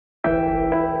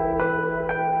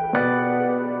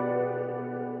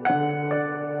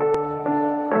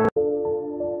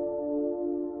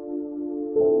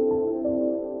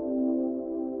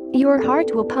Your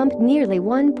heart will pump nearly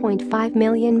 1.5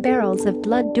 million barrels of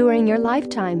blood during your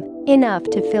lifetime, enough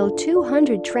to fill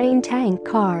 200 train tank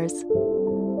cars.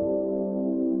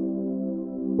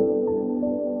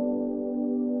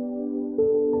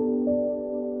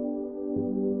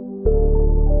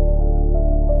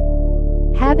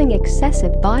 Having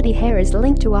excessive body hair is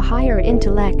linked to a higher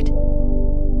intellect.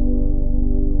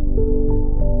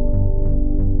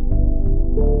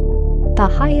 The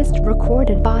highest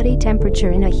recorded body temperature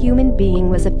in a human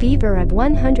being was a fever of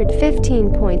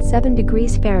 115.7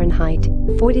 degrees Fahrenheit,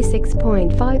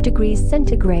 46.5 degrees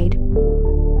centigrade.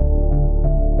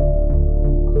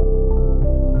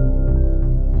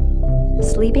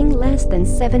 Sleeping less than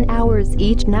 7 hours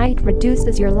each night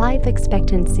reduces your life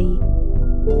expectancy.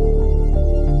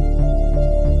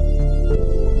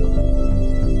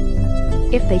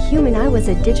 If the human eye was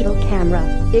a digital camera,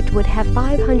 it would have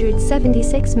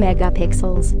 576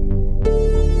 megapixels.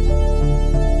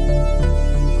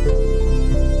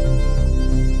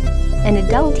 An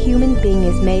adult human being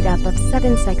is made up of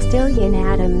 7 sextillion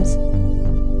atoms.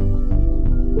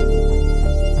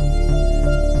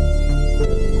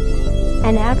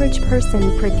 An average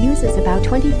person produces about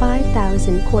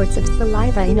 25,000 quarts of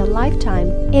saliva in a lifetime,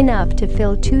 enough to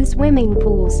fill 2 swimming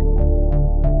pools.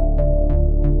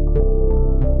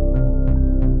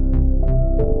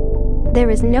 There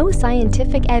is no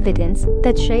scientific evidence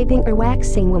that shaving or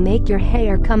waxing will make your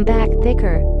hair come back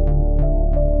thicker.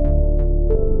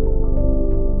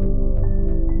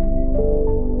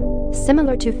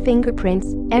 Similar to fingerprints,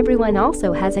 everyone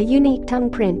also has a unique tongue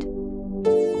print.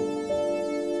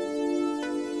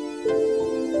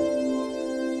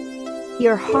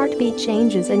 Your heartbeat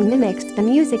changes and mimics the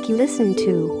music you listen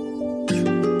to.